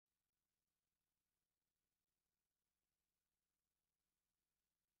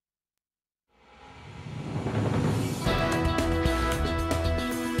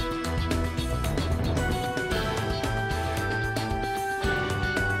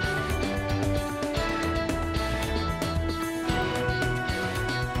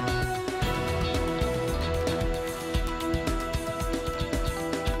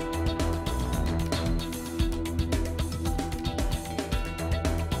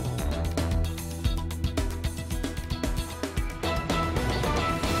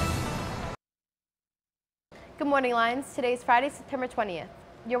Good morning, Lions. Today is Friday, September 20th.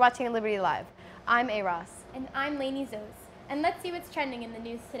 You're watching Liberty Live. I'm A. Ross. And I'm Lainey Zos. And let's see what's trending in the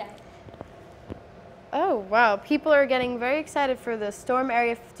news today. Oh, wow. People are getting very excited for the Storm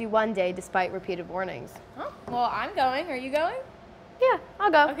Area 51 day despite repeated warnings. Huh? Well, I'm going. Are you going? Yeah, I'll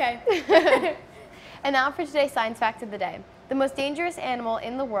go. Okay. And now for today's science fact of the day. The most dangerous animal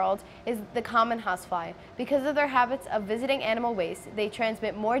in the world is the common housefly. Because of their habits of visiting animal waste, they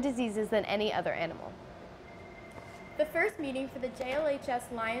transmit more diseases than any other animal. The first meeting for the JLHS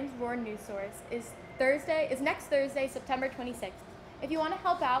Lions Roar News Source is next Thursday, September 26th. If you want to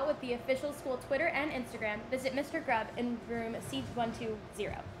help out with the official school Twitter and Instagram, visit Mr. Grubb in room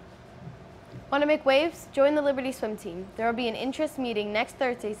C120. Want to make waves? Join the Liberty Swim Team. There will be an interest meeting next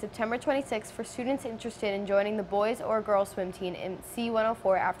Thursday, September 26th for students interested in joining the boys or girls swim team in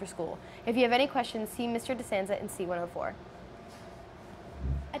C104 after school. If you have any questions, see Mr. DeSanza in C104.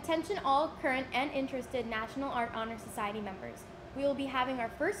 Attention all current and interested National Art Honor Society members. We will be having our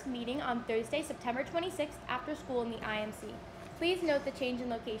first meeting on Thursday, September 26th after school in the IMC. Please note the change in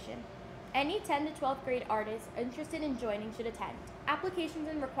location. Any 10th to 12th grade artists interested in joining should attend. Applications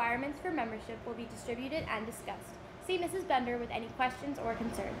and requirements for membership will be distributed and discussed. See Mrs. Bender with any questions or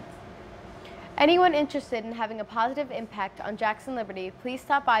concerns. Anyone interested in having a positive impact on Jackson Liberty, please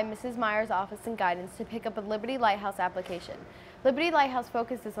stop by Mrs. Meyer's office and guidance to pick up a Liberty Lighthouse application. Liberty Lighthouse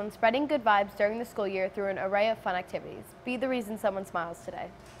focuses on spreading good vibes during the school year through an array of fun activities. Be the reason someone smiles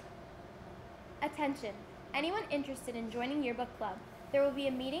today. Attention! Anyone interested in joining Yearbook Club, there will be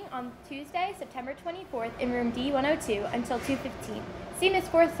a meeting on Tuesday, September 24th in room D102 until 2:15. See Ms.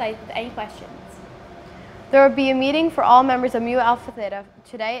 Forsyth with any questions. There will be a meeting for all members of Mu Alpha Theta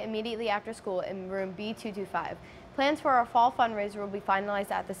today immediately after school in room B225. Plans for our fall fundraiser will be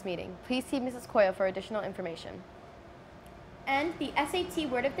finalized at this meeting. Please see Mrs. Coyle for additional information. And the SAT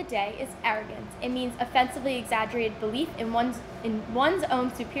word of the day is arrogance. It means offensively exaggerated belief in one's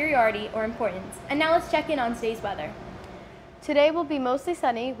own superiority or importance. And now let's check in on today's weather. Today will be mostly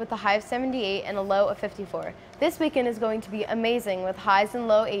sunny with a high of 78 and a low of 54. This weekend is going to be amazing with highs in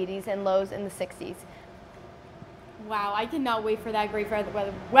low 80s and lows in the 60s. Wow, I cannot wait for that great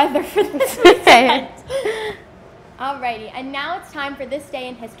weather for this weekend. Alrighty, and now it's time for this day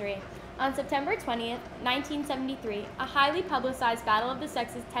in history. On September 20th, 1973, a highly publicized Battle of the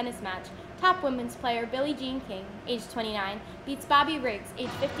Sexes tennis match, top women's player Billie Jean King, age 29, beats Bobby Riggs, age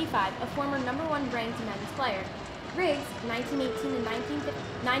 55, a former #1 ranked men's player. Riggs, 1918 and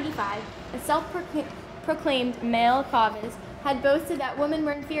 1995, a self-proclaimed male chauvinist, had boasted that women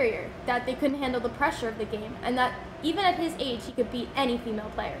were inferior, that they couldn't handle the pressure of the game, and that even at his age he could beat any female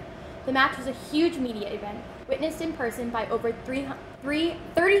player. The match was a huge media event, witnessed in person by over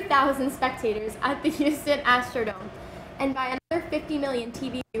 30,000 spectators at the Houston Astrodome, and by another 50 million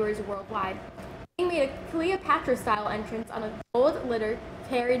TV viewers worldwide. King made a Cleopatra-style entrance on a gold litter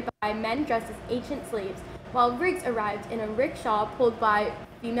carried by men dressed as ancient slaves, while Riggs arrived in a rickshaw pulled by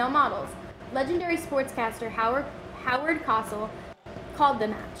female models. Legendary sportscaster Howard Cosell called the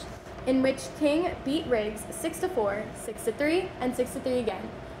match, in which King beat Riggs 6-4, 6-3, and 6-3 again.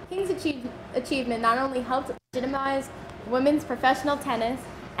 King's achievement not only helped legitimize women's professional tennis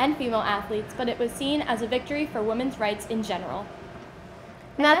and female athletes, but it was seen as a victory for women's rights in general.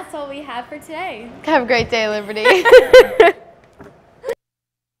 And that's all we have for today. Have a great day, Liberty.